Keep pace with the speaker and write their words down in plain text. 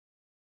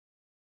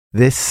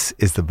This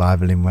is the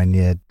Bible in 1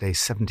 year, day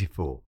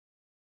 74.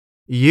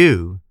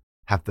 You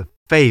have the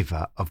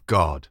favour of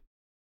God.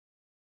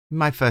 In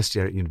my first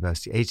year at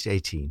university, aged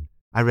 18,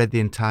 I read the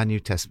entire New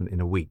Testament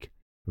in a week,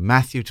 from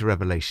Matthew to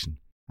Revelation,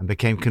 and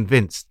became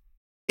convinced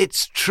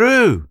it's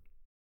true.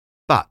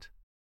 But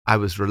I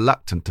was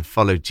reluctant to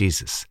follow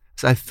Jesus,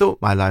 as I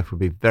thought my life would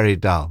be very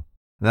dull,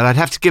 and that I'd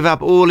have to give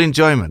up all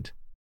enjoyment.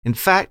 In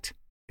fact,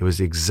 it was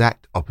the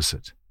exact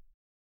opposite.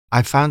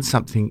 I found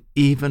something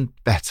even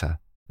better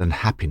than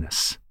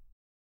happiness.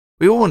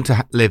 We all want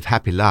to live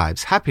happy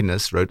lives.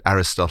 Happiness, wrote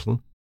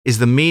Aristotle, is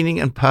the meaning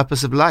and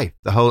purpose of life,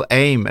 the whole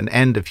aim and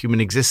end of human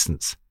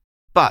existence.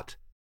 But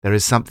there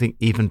is something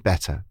even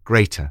better,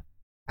 greater,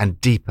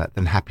 and deeper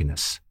than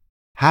happiness.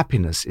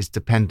 Happiness is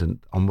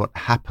dependent on what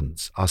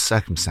happens, our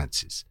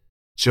circumstances.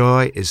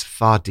 Joy is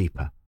far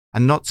deeper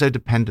and not so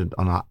dependent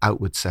on our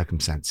outward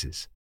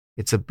circumstances.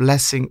 It's a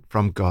blessing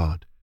from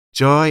God.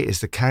 Joy is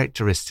the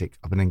characteristic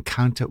of an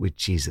encounter with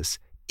Jesus,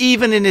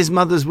 even in his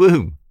mother's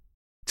womb.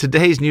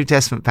 Today's New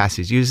Testament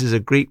passage uses a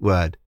Greek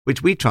word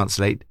which we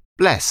translate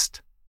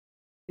blessed.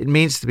 It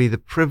means to be the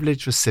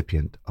privileged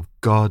recipient of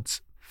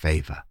God's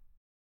favour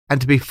and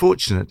to be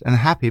fortunate and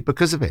happy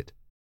because of it.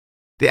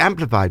 The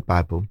Amplified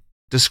Bible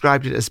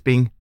described it as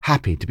being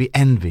happy, to be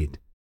envied,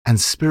 and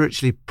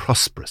spiritually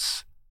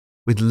prosperous,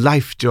 with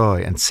life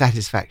joy and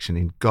satisfaction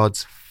in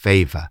God's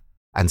favour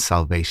and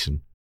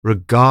salvation,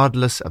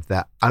 regardless of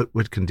their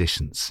outward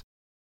conditions.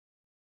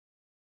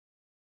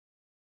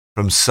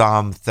 From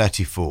Psalm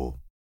 34.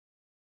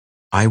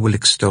 I will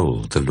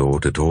extol the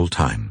Lord at all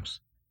times.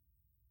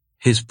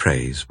 His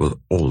praise will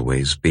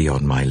always be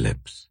on my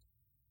lips.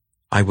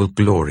 I will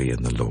glory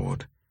in the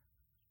Lord.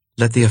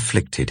 Let the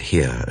afflicted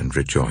hear and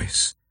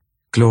rejoice.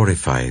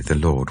 Glorify the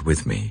Lord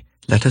with me.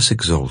 Let us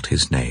exalt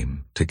his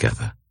name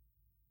together.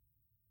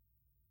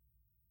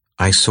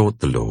 I sought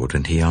the Lord,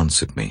 and he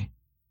answered me.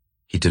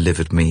 He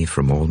delivered me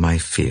from all my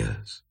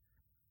fears.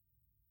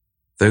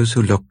 Those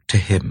who look to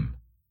him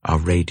are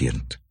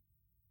radiant.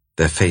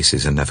 Their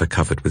faces are never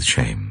covered with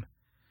shame.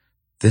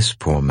 This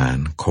poor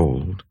man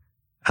called,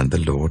 and the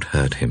Lord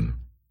heard him.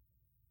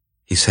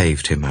 He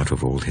saved him out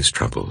of all his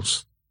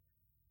troubles.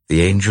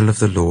 The angel of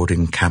the Lord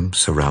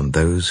encamps around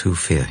those who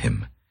fear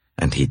him,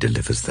 and he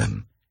delivers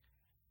them.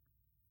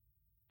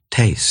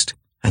 Taste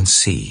and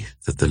see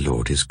that the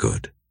Lord is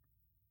good.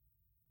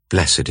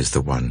 Blessed is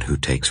the one who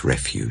takes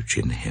refuge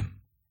in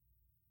him.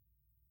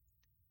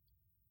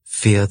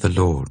 Fear the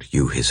Lord,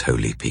 you his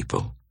holy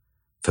people,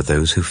 for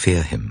those who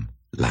fear him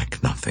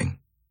lack nothing.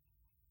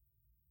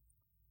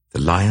 The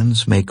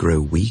lions may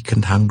grow weak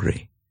and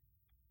hungry,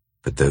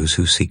 but those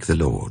who seek the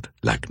Lord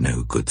lack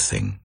no good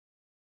thing.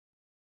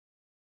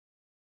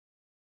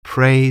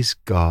 Praise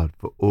God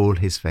for all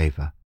his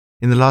favour.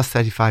 In the last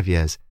 35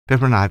 years,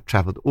 Pippa and I have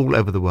travelled all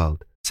over the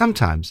world.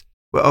 Sometimes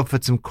we're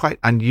offered some quite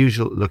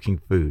unusual looking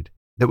food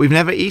that we've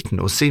never eaten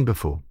or seen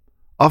before.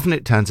 Often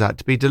it turns out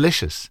to be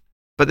delicious.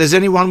 But there's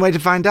only one way to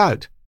find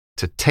out: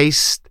 to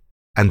taste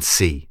and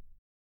see.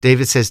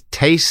 David says,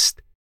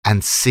 taste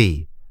and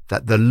see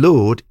that the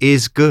Lord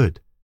is good.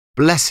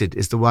 Blessed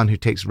is the one who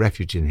takes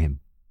refuge in him.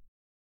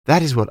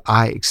 That is what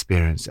I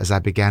experienced as I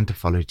began to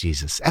follow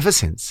Jesus. Ever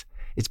since,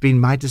 it's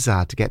been my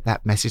desire to get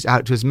that message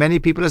out to as many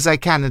people as I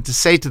can and to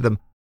say to them,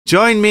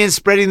 join me in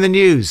spreading the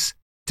news.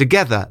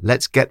 Together,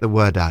 let's get the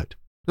word out.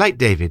 Like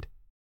David,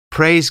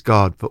 praise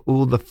God for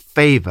all the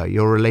favour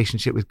your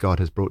relationship with God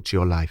has brought to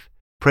your life.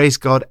 Praise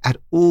God at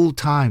all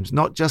times,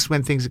 not just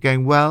when things are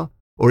going well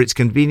or it's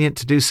convenient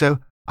to do so.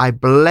 I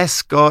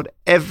bless God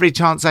every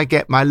chance I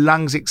get. My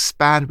lungs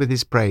expand with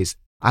his praise.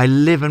 I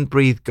live and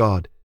breathe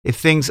God. If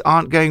things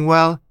aren't going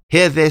well,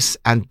 hear this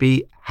and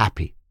be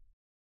happy.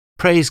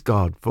 Praise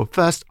God for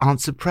first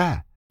answered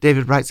prayer.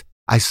 David writes,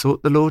 I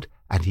sought the Lord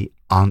and he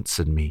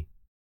answered me.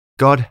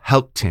 God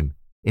helped him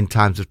in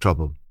times of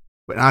trouble.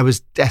 When I was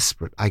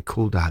desperate, I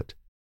called out,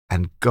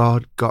 and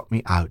God got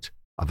me out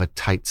of a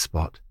tight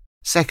spot.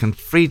 Second,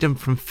 freedom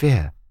from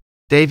fear.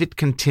 David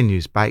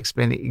continues by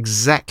explaining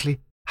exactly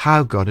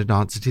how God had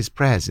answered his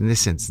prayers in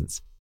this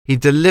instance. He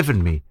delivered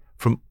me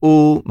from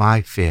all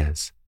my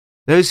fears.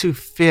 Those who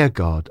fear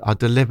God are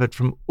delivered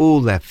from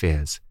all their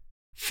fears.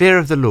 Fear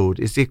of the Lord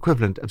is the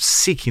equivalent of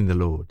seeking the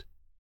Lord.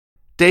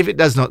 David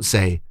does not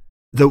say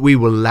that we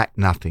will lack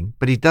nothing,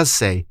 but he does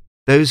say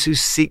those who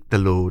seek the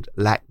Lord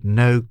lack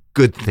no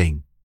good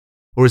thing.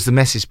 Or as the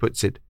Message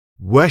puts it,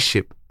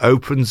 worship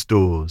opens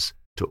doors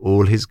to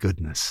all his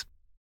goodness.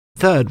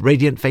 Third,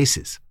 radiant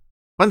faces.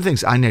 One of the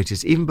things I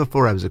noticed even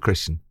before I was a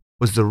Christian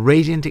was the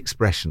radiant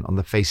expression on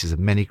the faces of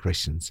many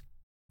Christians.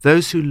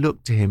 Those who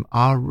look to him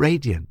are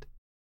radiant.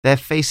 Their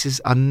faces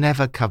are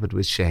never covered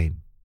with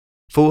shame.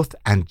 Fourth,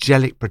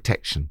 angelic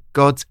protection.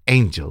 God's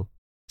angel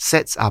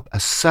sets up a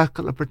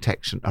circle of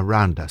protection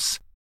around us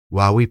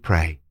while we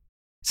pray.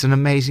 It's an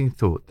amazing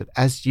thought that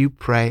as you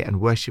pray and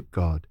worship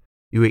God,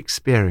 you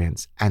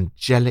experience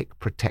angelic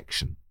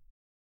protection.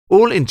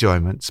 All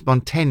enjoyment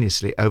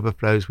spontaneously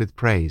overflows with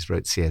praise,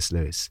 wrote C.S.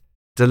 Lewis.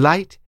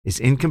 Delight is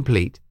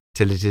incomplete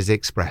till it is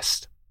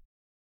expressed.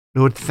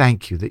 Lord,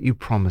 thank you that you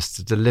promised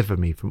to deliver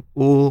me from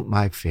all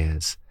my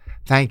fears.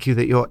 Thank you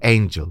that your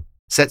angel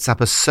sets up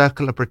a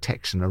circle of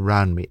protection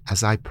around me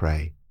as I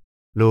pray.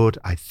 Lord,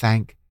 I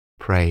thank,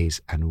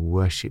 praise, and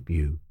worship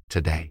you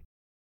today.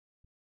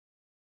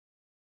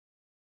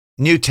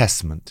 New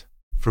Testament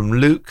from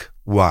Luke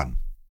 1.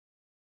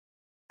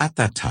 At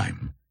that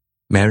time,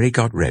 Mary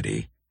got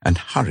ready and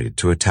hurried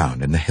to a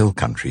town in the hill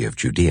country of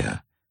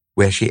Judea,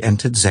 where she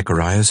entered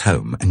Zechariah's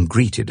home and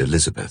greeted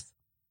Elizabeth.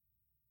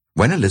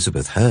 When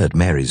Elizabeth heard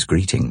Mary's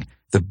greeting,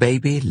 the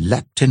baby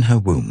leapt in her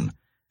womb,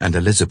 and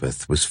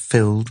Elizabeth was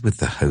filled with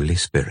the Holy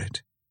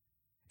Spirit.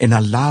 In a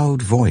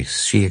loud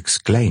voice she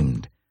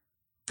exclaimed,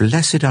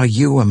 "Blessed are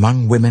you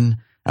among women,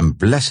 and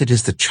blessed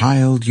is the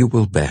child you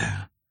will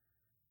bear.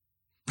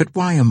 But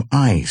why am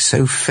I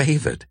so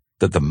favored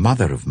that the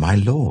mother of my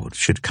Lord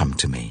should come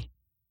to me?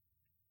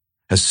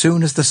 As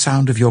soon as the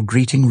sound of your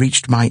greeting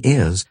reached my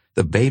ears,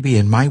 the baby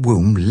in my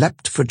womb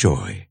leapt for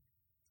joy.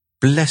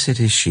 Blessed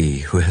is she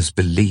who has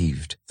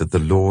believed that the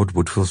Lord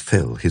would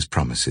fulfill his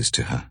promises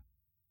to her."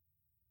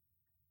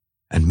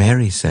 And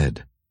Mary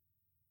said,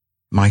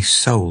 "My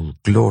soul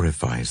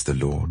glorifies the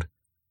Lord,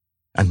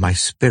 and my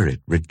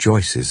spirit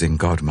rejoices in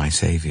God my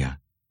Saviour,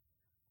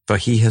 for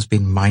he has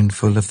been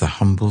mindful of the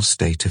humble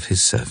state of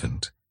his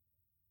servant.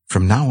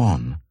 From now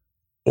on,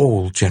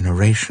 all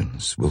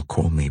generations will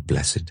call me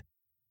blessed.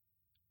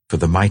 For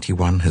the Mighty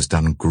One has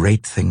done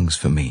great things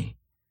for me.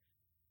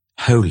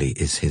 Holy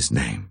is his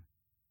name.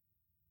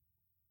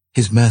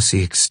 His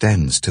mercy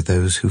extends to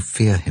those who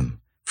fear him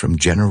from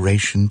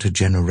generation to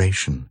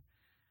generation.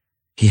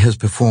 He has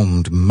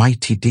performed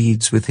mighty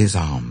deeds with his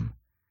arm.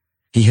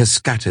 He has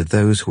scattered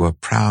those who are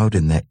proud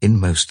in their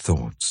inmost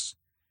thoughts.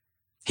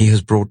 He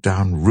has brought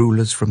down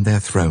rulers from their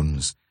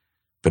thrones,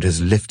 but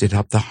has lifted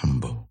up the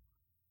humble.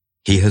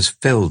 He has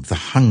filled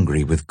the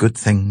hungry with good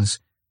things,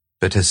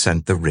 but has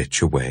sent the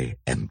rich away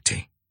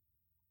empty.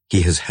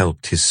 He has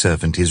helped his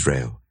servant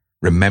Israel,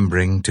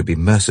 remembering to be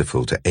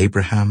merciful to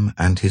Abraham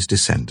and his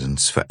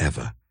descendants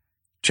forever,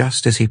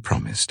 just as he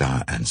promised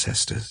our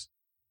ancestors."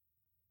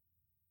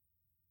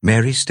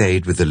 Mary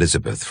stayed with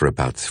Elizabeth for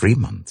about 3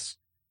 months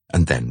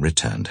and then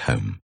returned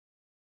home.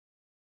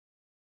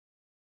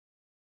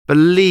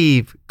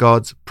 Believe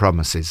God's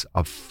promises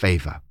of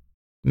favor.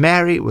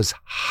 Mary was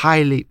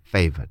highly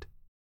favored.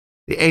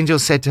 The angel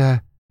said to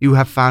her, "You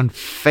have found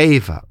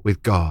favor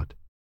with God."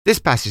 This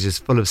passage is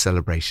full of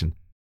celebration,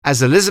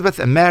 as Elizabeth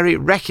and Mary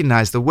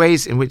recognize the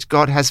ways in which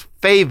God has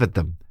favored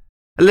them.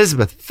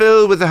 Elizabeth,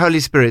 filled with the Holy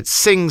Spirit,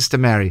 sings to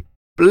Mary,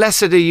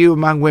 "Blessed are you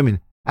among women,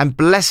 and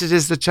blessed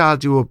is the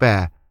child you will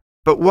bear.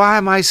 But why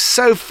am I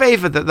so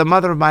favored that the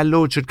mother of my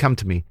Lord should come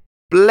to me?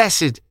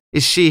 Blessed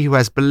is she who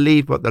has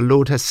believed what the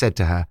Lord has said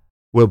to her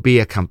will be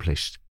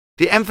accomplished."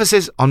 The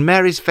emphasis on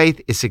Mary's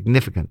faith is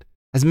significant,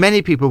 as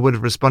many people would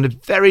have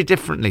responded very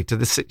differently to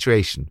this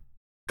situation.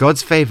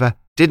 God's favor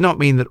did not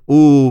mean that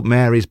all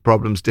Mary's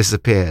problems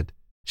disappeared.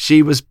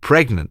 She was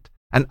pregnant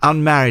and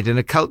unmarried in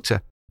a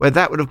culture where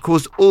that would have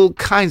caused all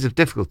kinds of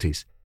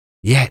difficulties.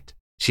 Yet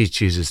she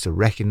chooses to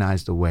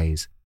recognize the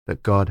ways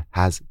that God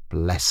has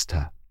blessed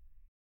her.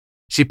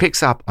 She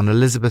picks up on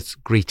Elizabeth's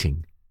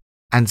greeting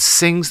and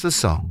sings the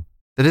song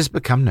that has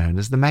become known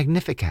as the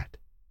Magnificat.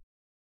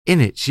 In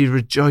it, she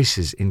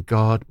rejoices in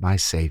God, my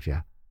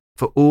Saviour,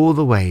 for all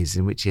the ways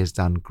in which he has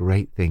done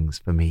great things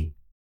for me.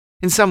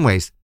 In some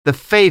ways, the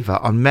favour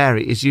on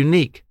Mary is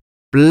unique.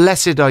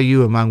 Blessed are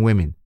you among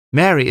women.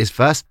 Mary is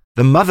first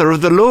the mother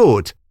of the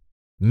Lord.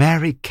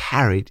 Mary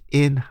carried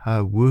in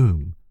her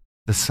womb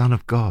the Son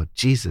of God,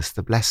 Jesus,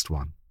 the Blessed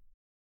One.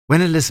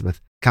 When Elizabeth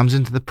comes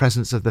into the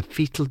presence of the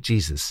fetal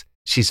Jesus,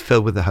 she's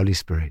filled with the Holy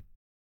Spirit.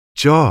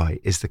 Joy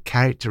is the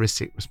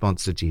characteristic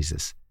response to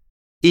Jesus.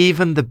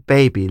 Even the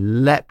baby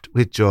leapt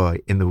with joy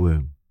in the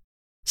womb.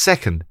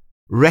 Second,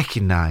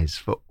 recognize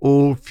for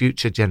all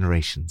future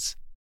generations.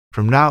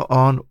 From now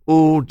on,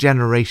 all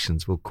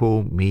generations will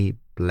call me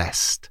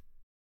blessed.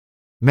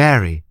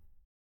 Mary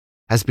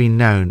has been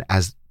known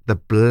as the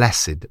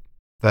Blessed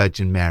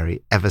Virgin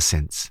Mary ever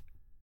since.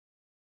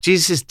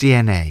 Jesus'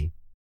 DNA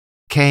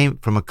came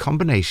from a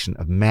combination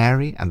of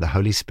Mary and the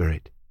Holy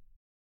Spirit.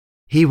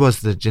 He was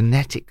the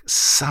genetic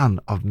son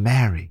of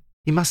Mary.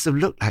 He must have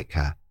looked like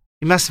her.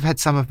 He must have had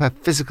some of her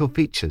physical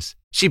features.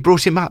 She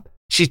brought him up.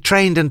 She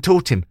trained and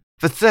taught him.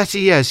 For 30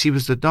 years, she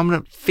was the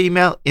dominant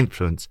female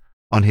influence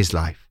on his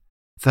life.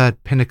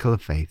 Third pinnacle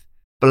of faith.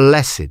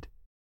 Blessed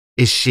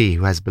is she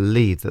who has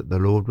believed that the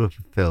Lord will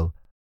fulfill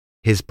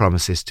his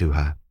promises to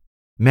her.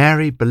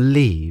 Mary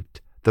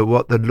believed that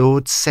what the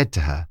Lord said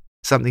to her,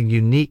 something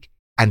unique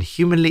and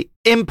humanly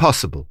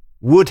impossible,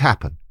 would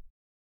happen.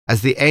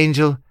 As the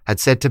angel had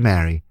said to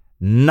Mary,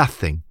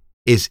 nothing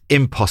is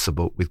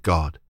impossible with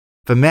God.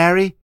 For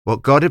Mary,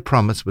 what God had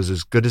promised was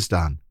as good as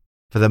done.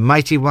 For the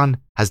Mighty One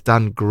has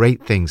done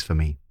great things for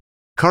me.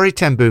 Corrie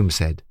ten Boom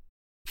said,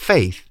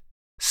 "Faith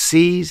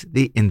sees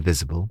the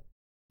invisible,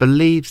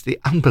 believes the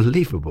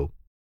unbelievable,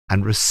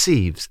 and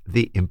receives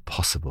the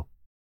impossible."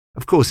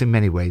 Of course, in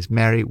many ways,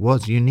 Mary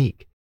was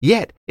unique.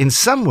 Yet, in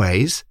some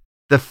ways,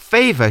 the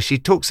favor she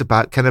talks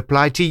about can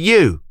apply to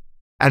you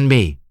and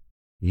me.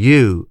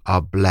 You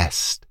are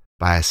blessed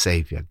by a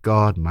Saviour,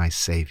 God my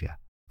Saviour.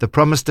 The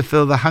promise to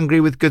fill the hungry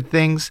with good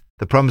things,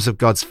 the promise of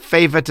God's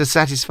favour to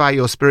satisfy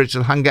your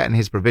spiritual hunger and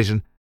his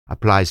provision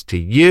applies to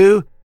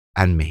you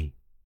and me.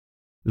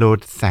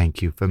 Lord,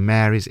 thank you for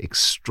Mary's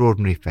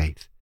extraordinary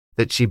faith,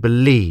 that she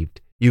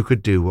believed you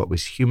could do what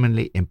was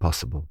humanly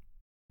impossible.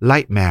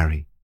 Like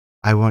Mary,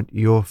 I want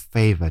your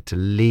favour to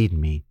lead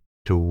me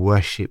to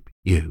worship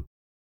you.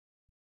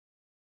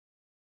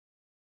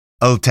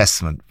 Old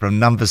Testament from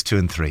Numbers 2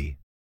 and 3.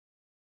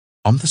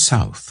 On the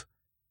south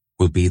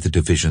will be the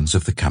divisions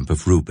of the camp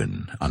of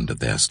Reuben under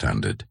their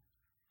standard.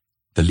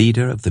 The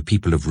leader of the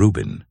people of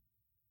Reuben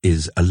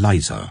is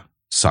Elizur,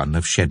 son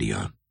of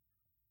Shedeur.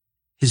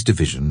 His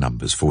division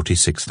numbers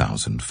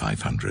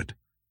 46,500.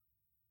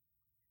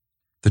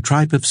 The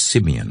tribe of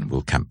Simeon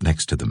will camp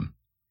next to them.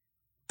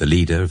 The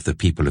leader of the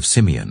people of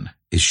Simeon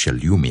is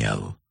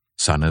Shelumiel,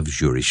 son of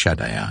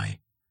Zurishaddai.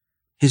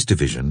 His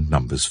division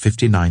numbers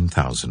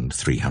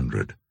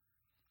 59,300.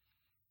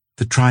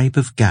 The tribe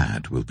of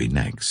Gad will be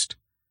next.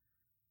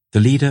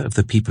 The leader of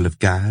the people of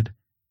Gad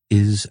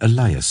is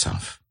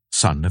Eliasaph,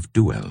 son of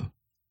Duel.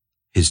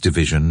 His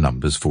division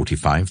numbers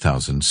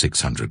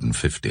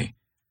 45,650.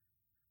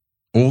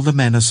 All the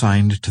men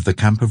assigned to the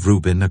camp of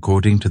Reuben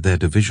according to their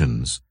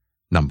divisions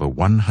number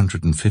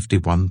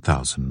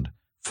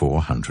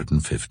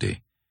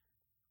 151,450.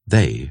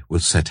 They will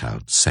set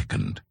out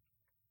second.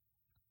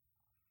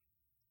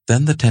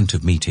 Then the tent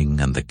of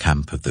meeting and the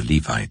camp of the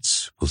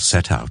Levites will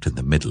set out in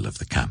the middle of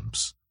the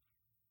camps.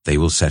 They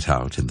will set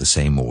out in the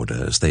same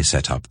order as they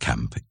set up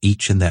camp,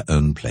 each in their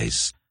own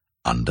place,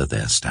 under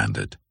their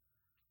standard.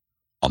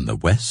 On the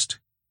west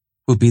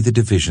will be the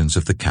divisions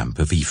of the camp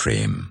of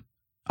Ephraim,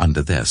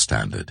 under their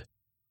standard.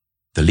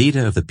 The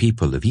leader of the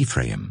people of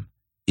Ephraim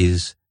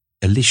is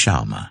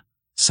Elishama,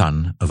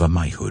 son of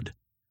Ammihud.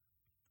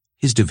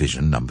 His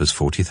division numbers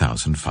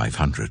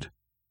 40,500.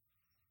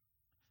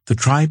 The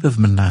tribe of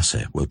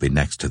Manasseh will be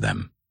next to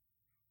them.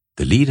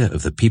 The leader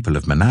of the people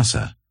of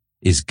Manasseh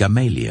is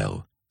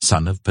Gamaliel,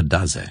 son of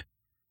Pedazeh.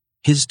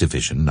 His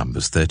division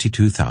numbers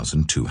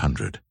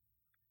 32,200.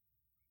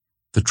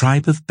 The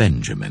tribe of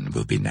Benjamin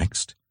will be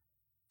next.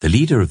 The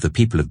leader of the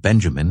people of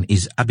Benjamin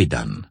is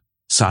Abidan,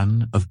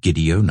 son of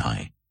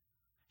Gideoni.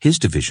 His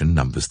division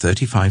numbers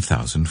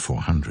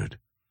 35,400.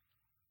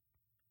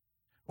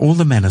 All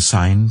the men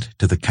assigned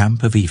to the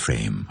camp of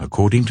Ephraim,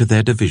 according to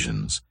their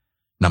divisions,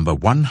 number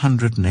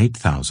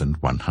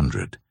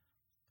 108,100.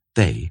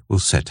 They will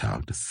set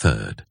out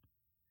third.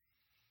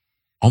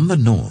 On the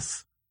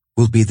north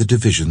will be the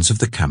divisions of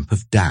the camp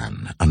of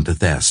Dan under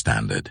their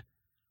standard.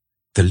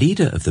 The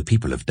leader of the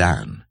people of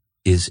Dan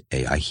is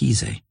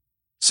Ahijah,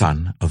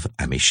 son of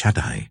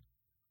Ammishaddai.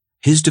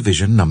 His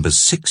division numbers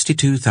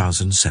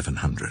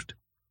 62,700.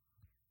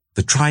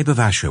 The tribe of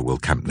Asher will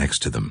camp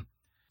next to them.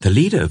 The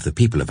leader of the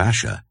people of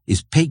Asher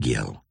is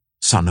Pagiel,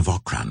 son of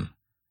Ochran.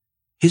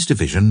 His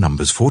division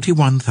numbers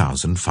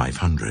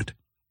 41,500.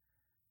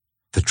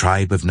 The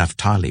tribe of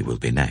Naphtali will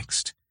be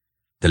next.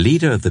 The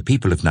leader of the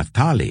people of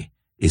Naphtali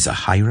is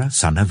Ahira,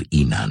 son of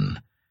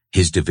Enan.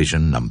 His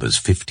division numbers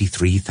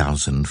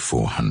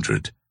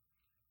 53,400.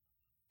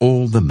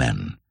 All the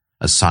men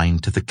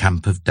assigned to the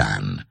camp of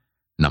Dan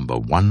number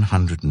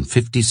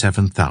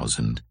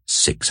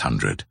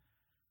 157,600.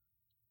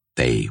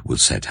 They will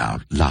set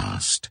out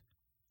last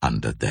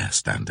under their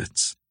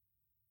standards.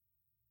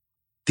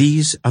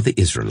 These are the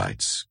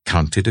Israelites,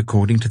 counted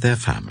according to their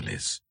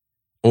families.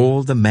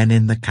 All the men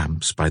in the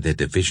camps by their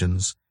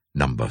divisions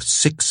number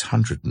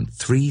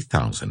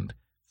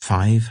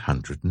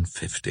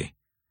 603,550.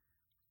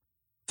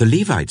 The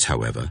Levites,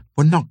 however,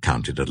 were not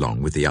counted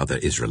along with the other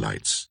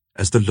Israelites,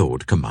 as the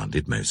Lord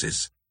commanded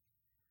Moses.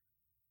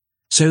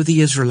 So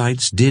the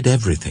Israelites did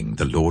everything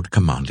the Lord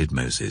commanded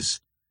Moses.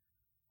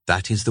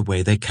 That is the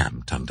way they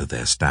camped under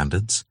their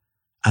standards,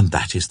 and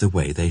that is the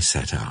way they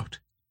set out,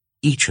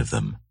 each of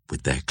them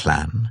with their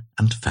clan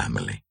and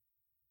family.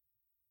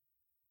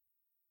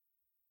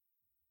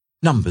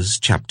 Numbers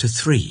chapter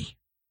 3.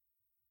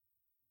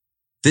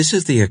 This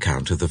is the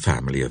account of the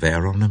family of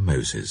Aaron and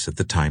Moses at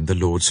the time the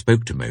Lord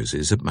spoke to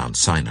Moses at Mount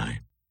Sinai.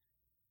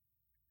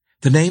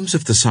 The names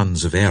of the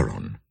sons of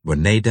Aaron were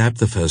Nadab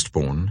the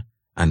firstborn,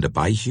 and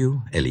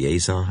Abihu,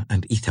 Eleazar,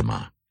 and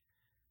Ithamar.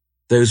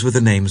 Those were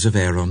the names of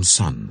Aaron's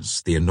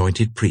sons, the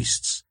anointed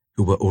priests,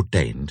 who were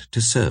ordained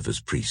to serve as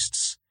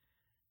priests.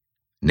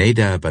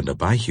 Nadab and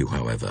Abihu,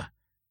 however,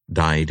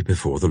 died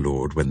before the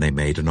Lord when they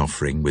made an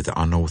offering with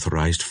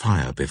unauthorized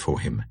fire before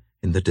him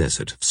in the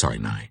desert of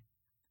Sinai.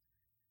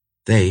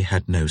 They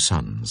had no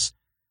sons,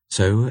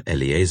 so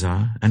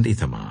Eleazar and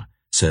Ithamar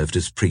served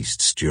as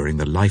priests during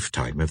the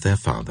lifetime of their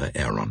father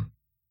Aaron.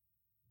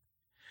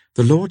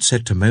 The Lord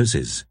said to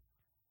Moses,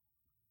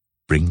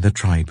 "Bring the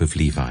tribe of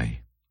Levi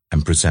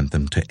and present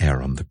them to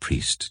Aaron the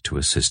priest to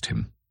assist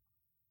him.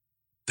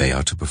 They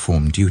are to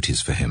perform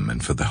duties for him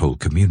and for the whole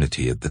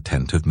community at the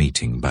tent of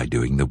meeting by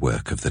doing the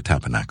work of the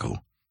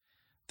tabernacle.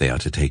 They are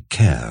to take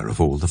care of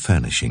all the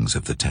furnishings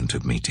of the tent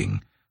of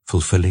meeting,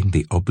 fulfilling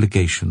the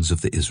obligations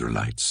of the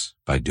Israelites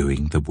by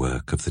doing the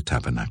work of the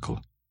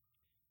tabernacle.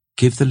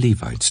 Give the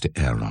Levites to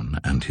Aaron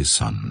and his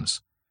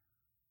sons.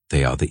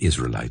 They are the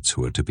Israelites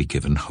who are to be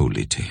given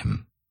wholly to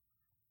him.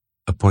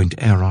 Appoint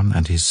Aaron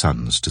and his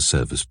sons to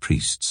serve as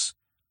priests.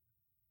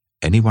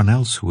 Anyone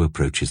else who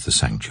approaches the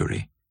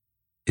sanctuary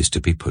is to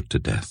be put to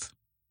death.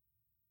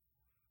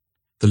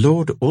 The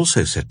Lord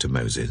also said to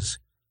Moses,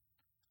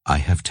 I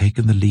have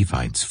taken the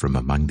Levites from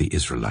among the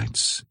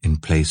Israelites in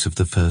place of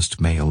the first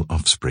male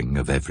offspring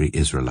of every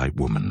Israelite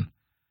woman.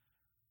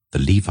 The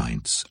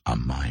Levites are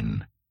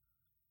mine,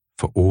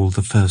 for all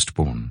the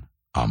firstborn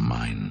are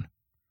mine.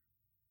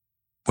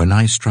 When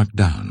I struck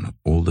down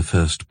all the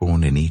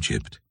firstborn in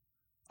Egypt,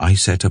 I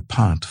set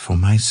apart for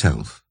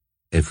myself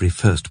every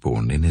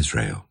firstborn in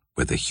Israel,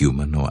 whether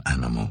human or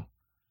animal.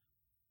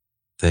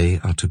 They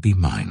are to be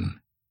mine.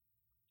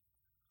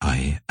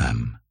 I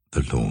am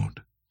the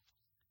Lord.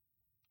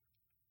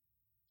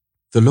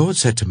 The Lord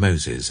said to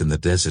Moses in the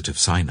desert of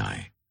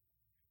Sinai,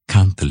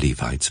 Count the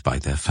Levites by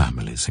their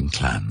families and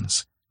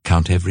clans.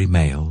 Count every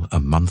male a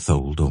month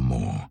old or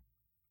more.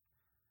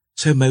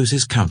 So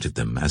Moses counted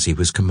them as he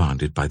was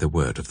commanded by the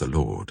word of the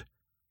Lord.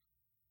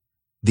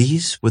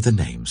 These were the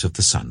names of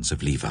the sons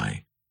of Levi: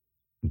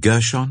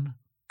 Gershon,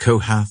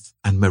 Kohath,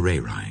 and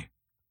Merari.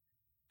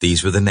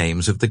 These were the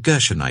names of the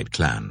Gershonite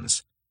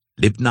clans: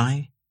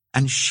 Libni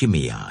and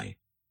Shimei.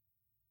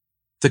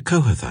 The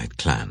Kohathite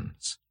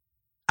clans: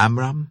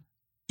 Amram,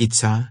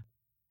 Itzah,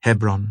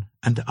 Hebron,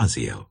 and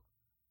Uzziel.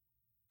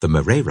 The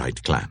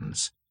Merarite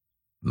clans: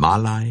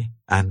 Malai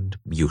and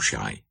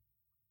Mushai.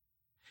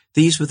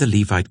 These were the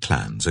Levite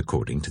clans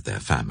according to their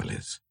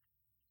families.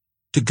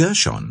 To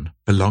Gershon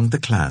belonged the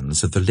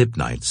clans of the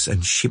Libnites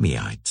and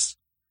Shimeites.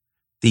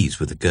 These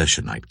were the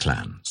Gershonite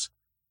clans.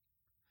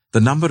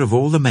 The number of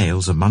all the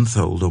males a month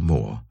old or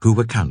more who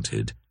were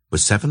counted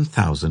was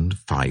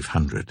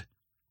 7,500.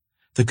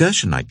 The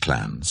Gershonite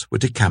clans were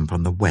to camp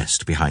on the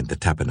west behind the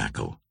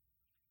tabernacle.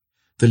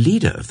 The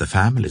leader of the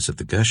families of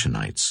the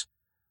Gershonites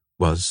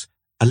was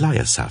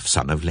Eliasaph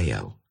son of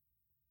Lael.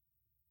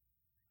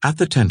 At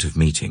the tent of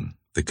meeting,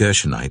 the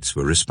Gershonites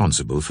were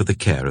responsible for the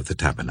care of the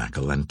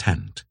tabernacle and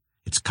tent,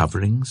 its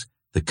coverings,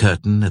 the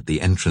curtain at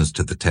the entrance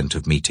to the tent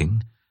of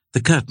meeting,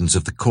 the curtains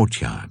of the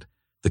courtyard,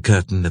 the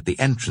curtain at the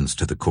entrance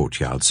to the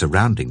courtyard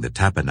surrounding the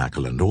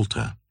tabernacle and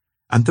altar,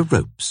 and the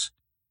ropes,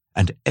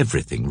 and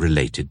everything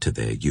related to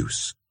their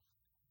use.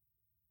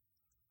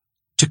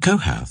 To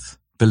Kohath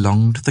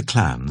belonged the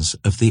clans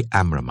of the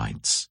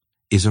Amramites,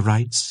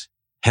 Izharites,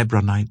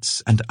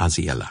 Hebronites, and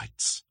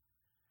Uzzielites.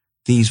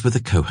 These were the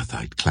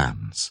Kohathite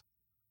clans.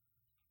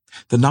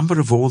 The number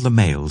of all the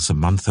males a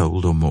month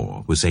old or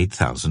more was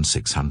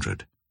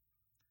 8,600.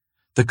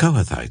 The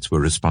Kohathites were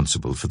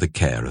responsible for the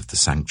care of the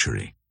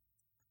sanctuary.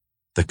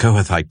 The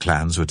Kohathite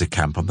clans were to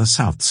camp on the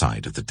south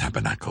side of the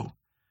tabernacle.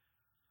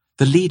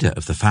 The leader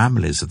of the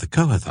families of the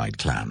Kohathite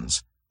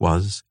clans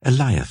was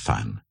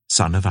Eliaphan,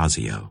 son of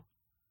Uzziel.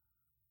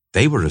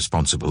 They were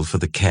responsible for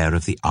the care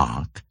of the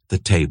ark, the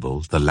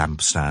table, the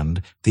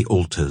lampstand, the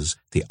altars,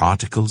 the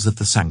articles of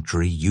the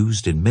sanctuary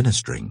used in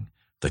ministering,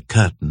 the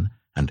curtain,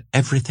 and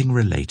everything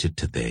related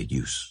to their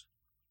use.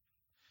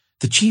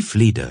 The chief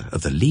leader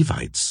of the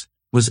Levites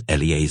was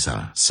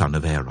Eleazar, son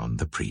of Aaron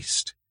the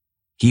priest.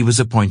 He was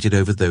appointed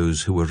over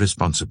those who were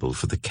responsible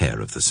for the care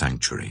of the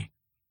sanctuary.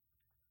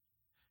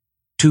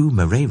 To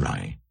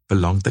Merari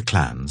belonged the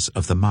clans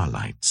of the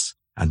Mahlites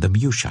and the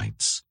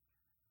Mushites.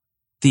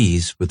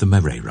 These were the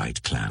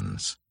Merarite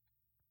clans.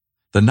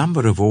 The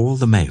number of all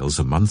the males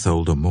a month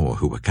old or more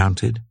who were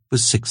counted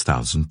was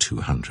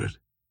 6,200.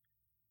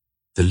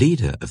 The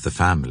leader of the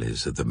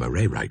families of the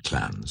Merarite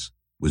clans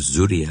was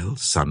Zuriel,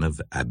 son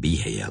of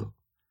Abihail.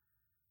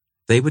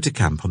 They were to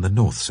camp on the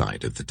north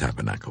side of the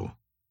tabernacle.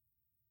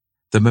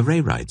 The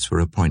Merarites were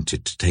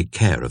appointed to take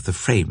care of the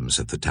frames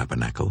of the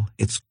tabernacle,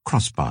 its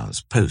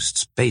crossbars,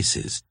 posts,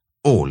 bases,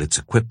 all its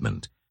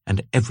equipment,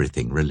 and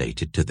everything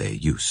related to their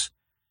use,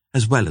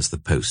 as well as the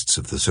posts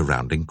of the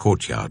surrounding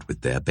courtyard with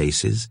their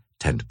bases,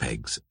 tent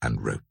pegs,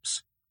 and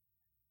ropes.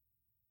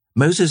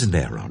 Moses and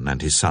Aaron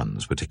and his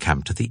sons were to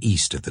camp to the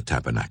east of the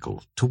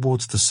tabernacle,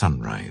 towards the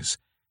sunrise,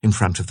 in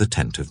front of the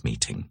tent of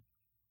meeting.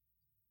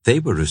 They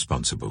were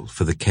responsible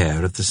for the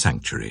care of the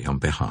sanctuary on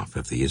behalf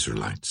of the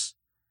Israelites.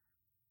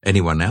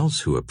 Anyone else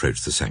who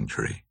approached the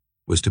sanctuary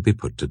was to be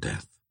put to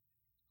death.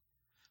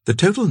 The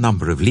total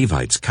number of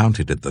Levites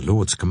counted at the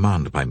Lord's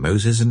command by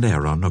Moses and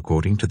Aaron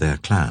according to their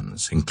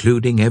clans,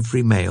 including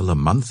every male a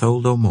month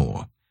old or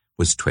more,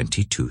 was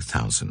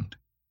 22,000.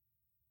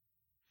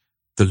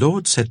 The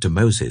Lord said to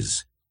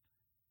Moses,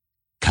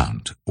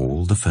 Count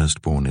all the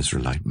firstborn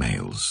Israelite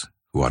males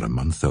who are a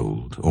month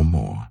old or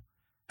more,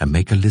 and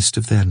make a list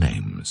of their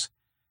names.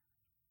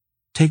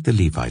 Take the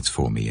Levites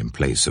for me in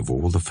place of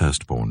all the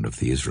firstborn of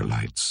the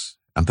Israelites,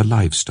 and the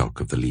livestock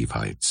of the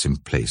Levites in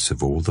place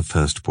of all the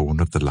firstborn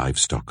of the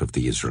livestock of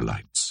the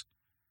Israelites.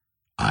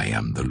 I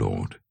am the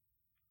Lord.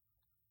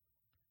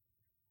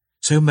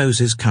 So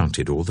Moses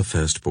counted all the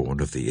firstborn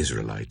of the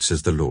Israelites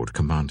as the Lord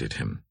commanded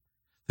him.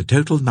 The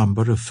total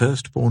number of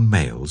firstborn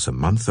males a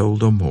month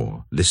old or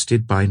more,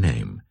 listed by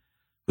name,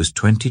 was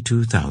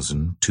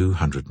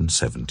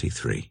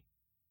 22,273.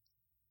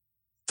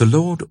 The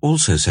Lord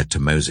also said to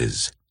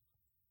Moses,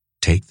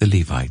 "Take the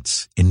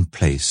Levites in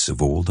place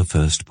of all the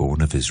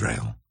firstborn of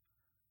Israel,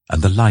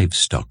 and the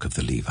livestock of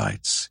the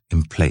Levites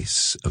in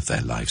place of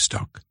their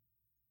livestock.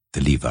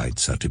 The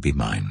Levites are to be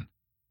mine.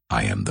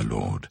 I am the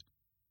Lord.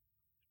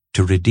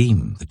 To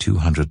redeem the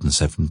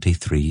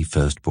 273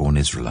 firstborn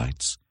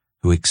Israelites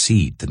who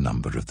exceed the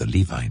number of the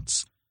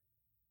Levites,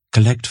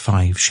 collect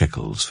 5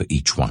 shekels for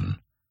each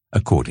one,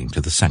 according to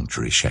the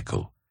sanctuary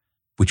shekel,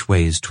 which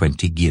weighs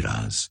 20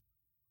 gerahs.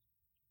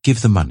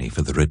 Give the money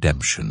for the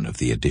redemption of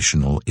the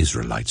additional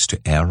Israelites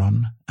to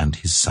Aaron and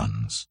his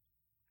sons."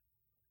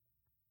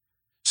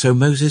 So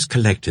Moses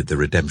collected the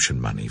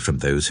redemption money from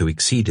those who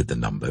exceeded the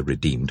number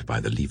redeemed by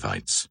the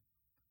Levites.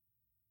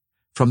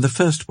 From the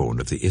firstborn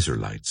of the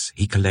Israelites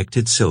he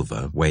collected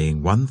silver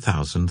weighing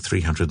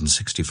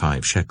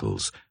 1,365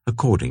 shekels,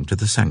 according to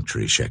the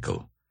sanctuary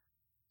shekel.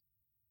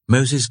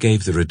 Moses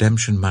gave the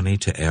redemption money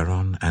to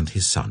Aaron and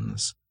his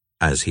sons,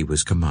 as he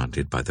was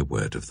commanded by the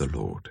word of the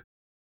Lord.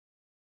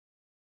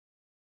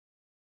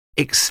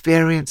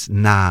 Experience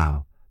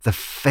now the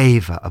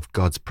favor of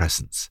God's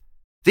presence.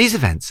 These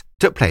events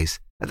took place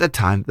at the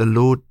time the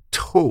Lord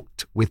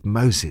talked with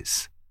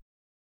Moses.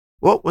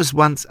 What was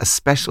once a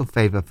special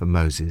favor for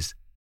Moses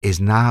is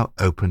now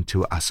open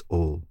to us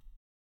all.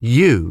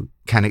 You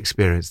can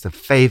experience the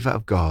favor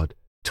of God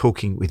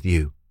talking with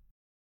you.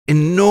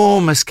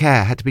 Enormous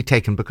care had to be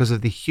taken because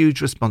of the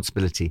huge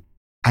responsibility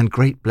and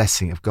great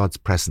blessing of God's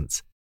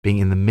presence being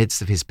in the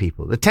midst of his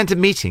people. The tent of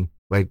meeting,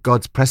 where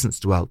God's presence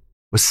dwelt,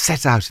 was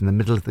set out in the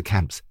middle of the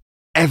camps.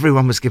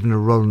 Everyone was given a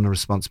role and a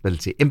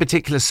responsibility. In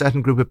particular, a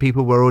certain group of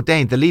people were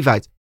ordained, the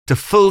Levites, to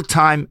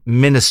full-time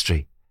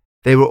ministry.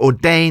 They were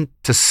ordained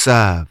to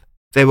serve.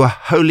 They were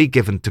wholly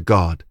given to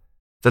God.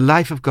 The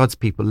life of God's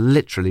people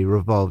literally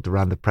revolved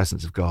around the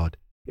presence of God.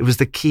 It was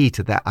the key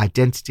to their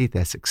identity,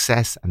 their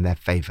success, and their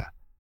favor.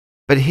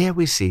 But here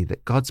we see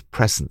that God's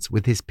presence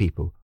with his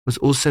people was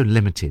also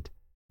limited.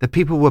 The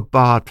people were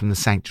barred from the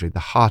sanctuary, the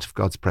heart of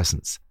God's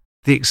presence.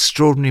 The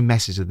extraordinary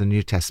message of the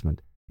New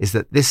Testament is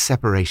that this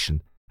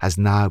separation has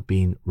now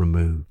been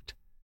removed.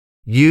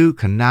 You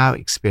can now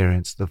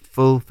experience the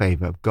full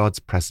favor of God's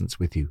presence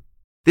with you.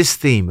 This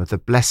theme of the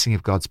blessing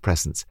of God's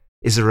presence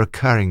is a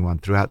recurring one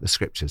throughout the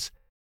scriptures.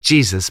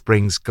 Jesus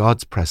brings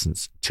God's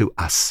presence to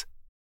us.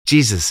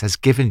 Jesus has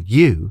given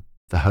you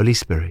the Holy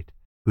Spirit,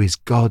 who is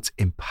God's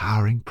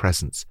empowering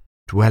presence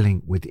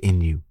dwelling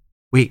within you.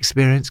 We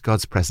experience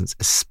God's presence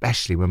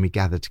especially when we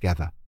gather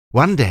together.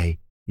 One day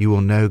you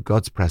will know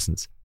God's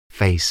presence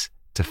face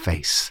to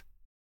face.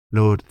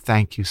 Lord,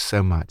 thank you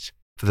so much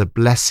for the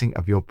blessing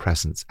of your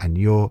presence and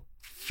your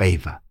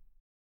favor.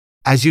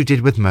 As you did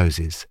with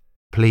Moses,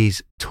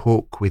 please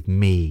talk with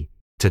me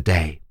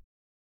today.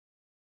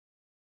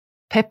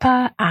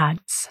 Pippa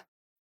adds,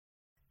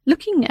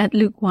 looking at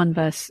Luke 1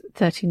 verse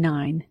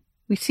 39,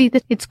 we see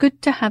that it's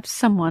good to have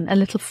someone a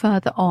little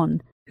further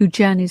on who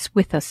journeys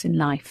with us in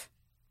life.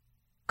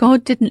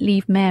 God didn't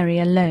leave Mary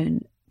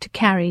alone to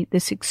carry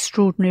this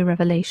extraordinary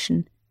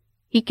revelation.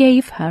 He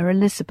gave her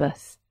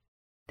Elizabeth.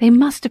 They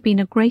must have been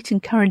a great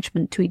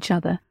encouragement to each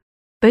other,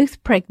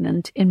 both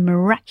pregnant in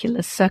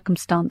miraculous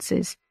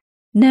circumstances,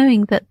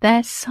 knowing that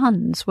their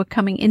sons were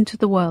coming into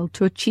the world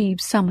to achieve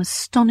some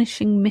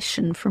astonishing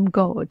mission from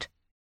God.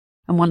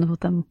 And one of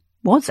them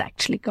was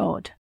actually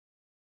God.